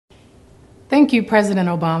Thank you, President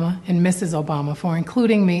Obama and Mrs. Obama, for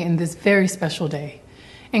including me in this very special day.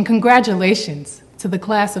 And congratulations to the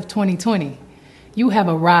class of 2020. You have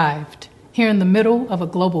arrived here in the middle of a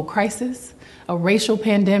global crisis, a racial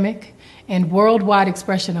pandemic, and worldwide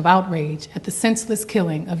expression of outrage at the senseless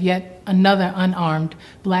killing of yet another unarmed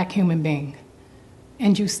Black human being.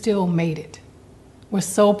 And you still made it. We're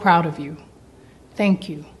so proud of you. Thank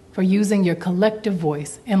you for using your collective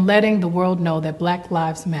voice and letting the world know that Black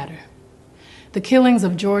lives matter. The killings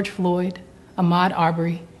of George Floyd, Ahmaud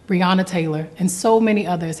Arbery, Breonna Taylor, and so many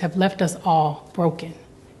others have left us all broken.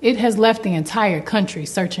 It has left the entire country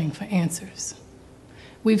searching for answers.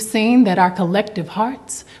 We've seen that our collective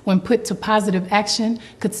hearts, when put to positive action,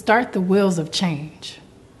 could start the wheels of change.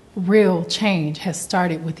 Real change has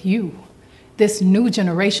started with you, this new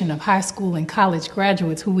generation of high school and college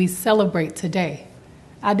graduates who we celebrate today.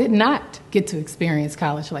 I did not get to experience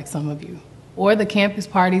college like some of you, or the campus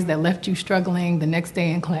parties that left you struggling the next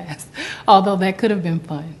day in class, although that could have been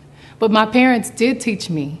fun. But my parents did teach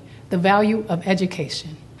me the value of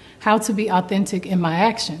education, how to be authentic in my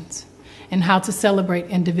actions, and how to celebrate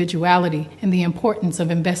individuality and the importance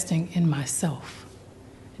of investing in myself.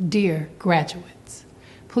 Dear graduates,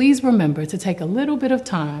 please remember to take a little bit of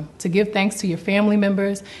time to give thanks to your family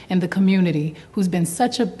members and the community who's been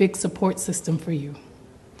such a big support system for you.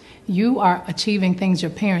 You are achieving things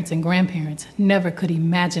your parents and grandparents never could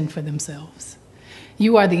imagine for themselves.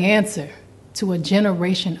 You are the answer to a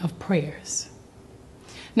generation of prayers.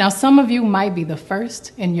 Now, some of you might be the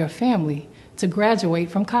first in your family to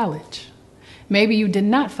graduate from college. Maybe you did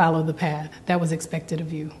not follow the path that was expected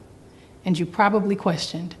of you, and you probably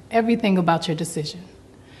questioned everything about your decision.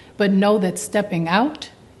 But know that stepping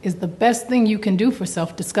out is the best thing you can do for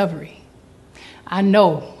self-discovery. I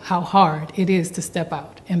know how hard it is to step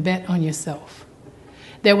out and bet on yourself.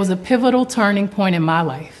 There was a pivotal turning point in my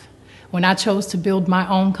life when I chose to build my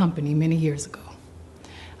own company many years ago.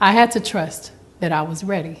 I had to trust that I was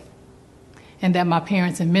ready and that my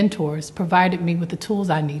parents and mentors provided me with the tools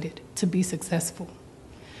I needed to be successful.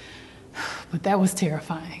 But that was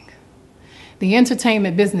terrifying. The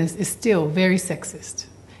entertainment business is still very sexist.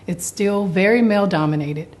 It's still very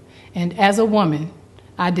male-dominated, and as a woman,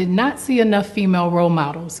 I did not see enough female role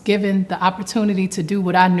models given the opportunity to do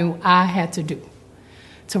what I knew I had to do: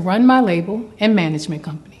 to run my label and management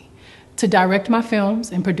company, to direct my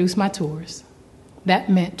films and produce my tours. That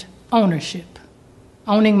meant ownership,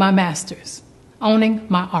 owning my masters, owning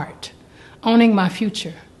my art, owning my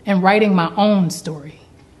future, and writing my own story.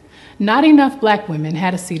 Not enough Black women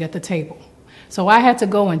had a seat at the table, so I had to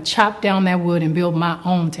go and chop down that wood and build my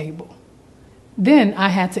own table. Then I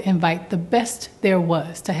had to invite the best there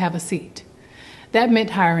was to have a seat. That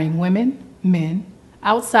meant hiring women, men,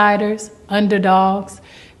 outsiders, underdogs,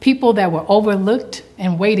 people that were overlooked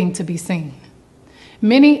and waiting to be seen.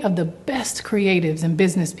 Many of the best creatives and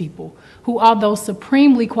business people who, although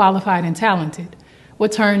supremely qualified and talented, were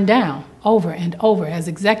turned down over and over as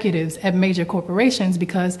executives at major corporations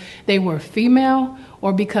because they were female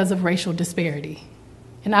or because of racial disparity.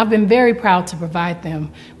 And I've been very proud to provide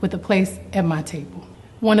them with a place at my table.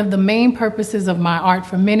 One of the main purposes of my art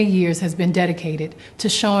for many years has been dedicated to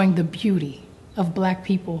showing the beauty of Black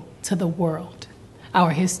people to the world,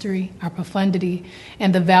 our history, our profundity,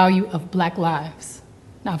 and the value of Black lives.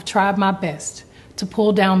 Now, I've tried my best to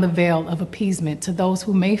pull down the veil of appeasement to those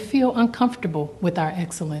who may feel uncomfortable with our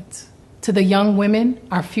excellence. To the young women,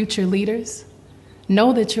 our future leaders,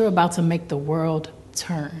 know that you're about to make the world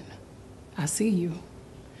turn. I see you.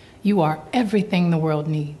 You are everything the world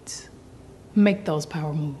needs. Make those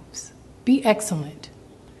power moves. Be excellent.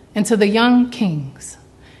 And to the young kings,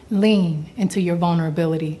 lean into your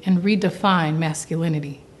vulnerability and redefine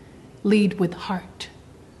masculinity. Lead with heart.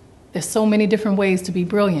 There's so many different ways to be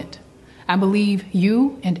brilliant. I believe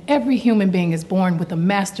you and every human being is born with a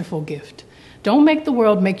masterful gift. Don't make the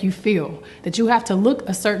world make you feel that you have to look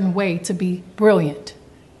a certain way to be brilliant.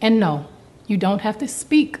 And no, you don't have to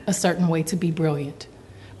speak a certain way to be brilliant.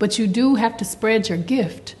 But you do have to spread your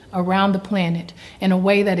gift around the planet in a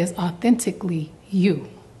way that is authentically you.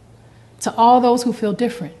 To all those who feel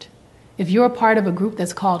different, if you're a part of a group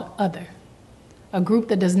that's called other, a group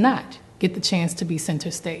that does not get the chance to be center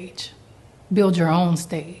stage, build your own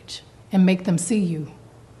stage and make them see you.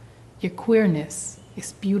 Your queerness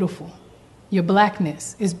is beautiful. Your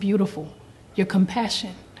Blackness is beautiful. Your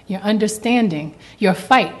compassion, your understanding, your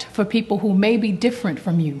fight for people who may be different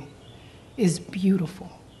from you is beautiful.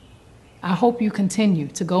 I hope you continue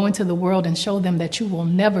to go into the world and show them that you will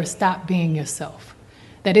never stop being yourself,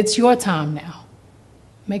 that it's your time now.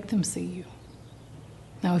 Make them see you.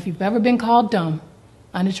 Now, if you've ever been called dumb,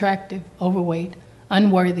 unattractive, overweight,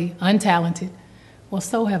 unworthy, untalented. Well,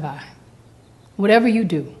 so have I. Whatever you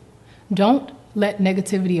do, don't let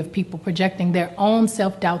negativity of people projecting their own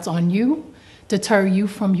self-doubts on you deter you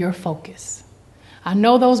from your focus. I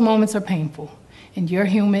know those moments are painful, and you're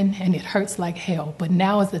human, and it hurts like hell, but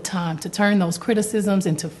now is the time to turn those criticisms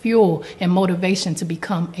into fuel and motivation to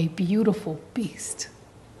become a beautiful beast.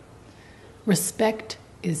 Respect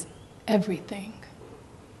is everything.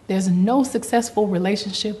 There's no successful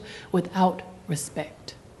relationship without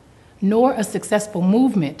respect, nor a successful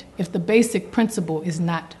movement if the basic principle is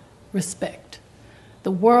not respect.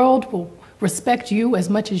 The world will respect you as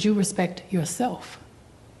much as you respect yourself.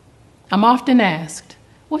 I'm often asked,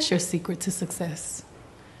 what's your secret to success?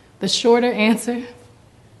 The shorter answer,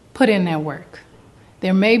 put in that work.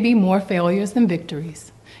 There may be more failures than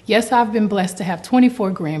victories. Yes, I've been blessed to have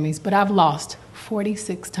 24 Grammys, but I've lost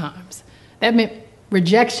 46 times. That meant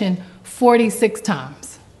rejection 46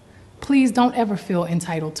 times. Please don't ever feel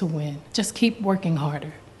entitled to win. Just keep working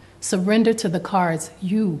harder. Surrender to the cards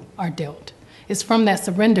you are dealt. It's from that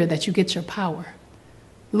surrender that you get your power.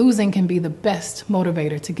 Losing can be the best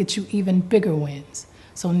motivator to get you even bigger wins.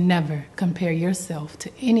 So never compare yourself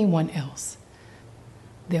to anyone else.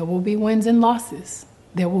 There will be wins and losses.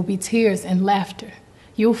 There will be tears and laughter.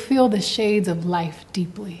 You'll feel the shades of life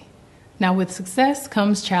deeply. Now, with success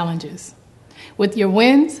comes challenges. With your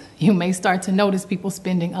wins, you may start to notice people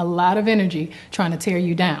spending a lot of energy trying to tear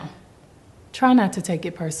you down. Try not to take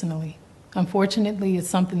it personally. Unfortunately, it's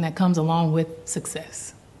something that comes along with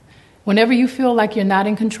success. Whenever you feel like you're not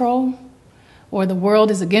in control or the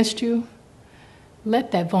world is against you,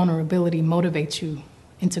 let that vulnerability motivate you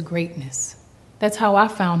into greatness. That's how I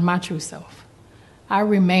found my true self. I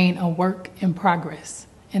remain a work in progress,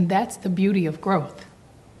 and that's the beauty of growth.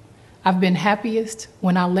 I've been happiest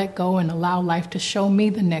when I let go and allow life to show me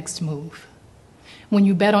the next move. When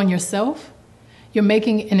you bet on yourself, you're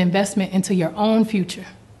making an investment into your own future.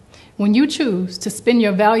 When you choose to spend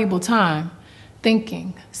your valuable time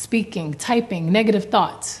thinking, speaking, typing negative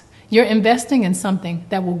thoughts, you're investing in something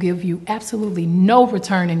that will give you absolutely no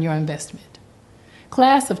return in your investment.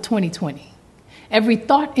 Class of 2020, every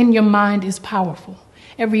thought in your mind is powerful.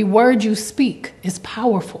 Every word you speak is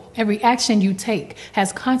powerful. Every action you take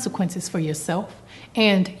has consequences for yourself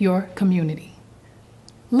and your community.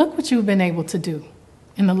 Look what you've been able to do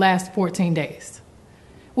in the last 14 days.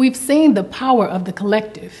 We've seen the power of the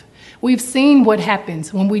collective. We've seen what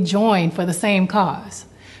happens when we join for the same cause.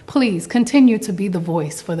 Please continue to be the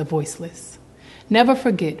voice for the voiceless. Never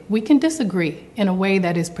forget, we can disagree in a way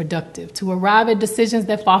that is productive to arrive at decisions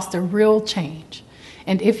that foster real change.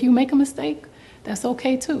 And if you make a mistake, that's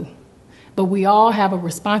okay too. But we all have a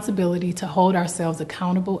responsibility to hold ourselves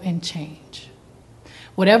accountable and change.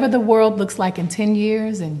 Whatever the world looks like in 10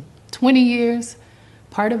 years and 20 years,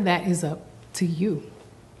 part of that is up to you.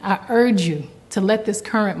 I urge you to let this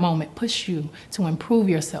current moment push you to improve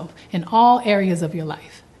yourself in all areas of your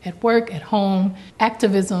life, at work, at home,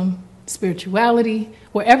 activism, spirituality,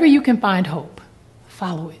 wherever you can find hope.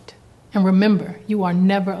 Follow it. And remember, you are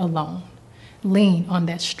never alone. Lean on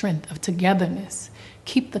that strength of togetherness.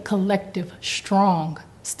 Keep the collective strong.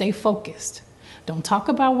 Stay focused. Don't talk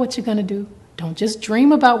about what you're going to do. Don't just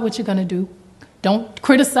dream about what you're going to do. Don't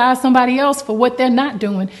criticize somebody else for what they're not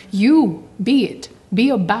doing. You be it. Be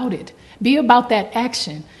about it. Be about that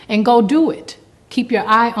action and go do it. Keep your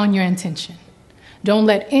eye on your intention. Don't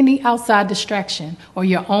let any outside distraction or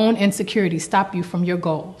your own insecurity stop you from your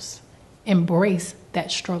goals. Embrace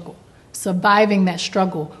that struggle. Surviving that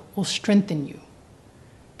struggle will strengthen you.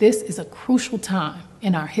 This is a crucial time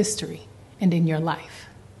in our history and in your life.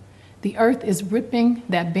 The earth is ripping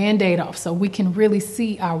that Band-Aid off so we can really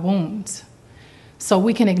see our wounds, so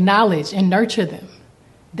we can acknowledge and nurture them.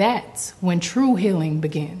 That's when true healing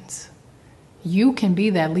begins. You can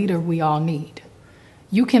be that leader we all need.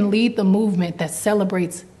 You can lead the movement that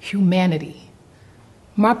celebrates humanity.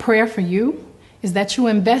 My prayer for you is that you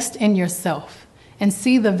invest in yourself and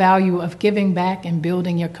see the value of giving back and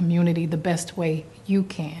building your community the best way you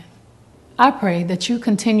can. I pray that you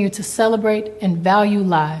continue to celebrate and value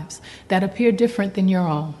lives that appear different than your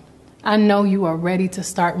own. I know you are ready to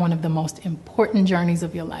start one of the most important journeys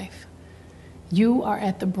of your life. You are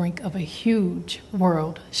at the brink of a huge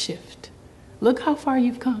world shift. Look how far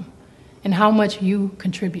you've come and how much you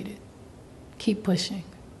contributed. Keep pushing.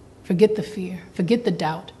 Forget the fear. Forget the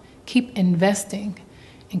doubt. Keep investing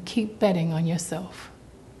and keep betting on yourself.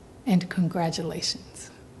 And congratulations.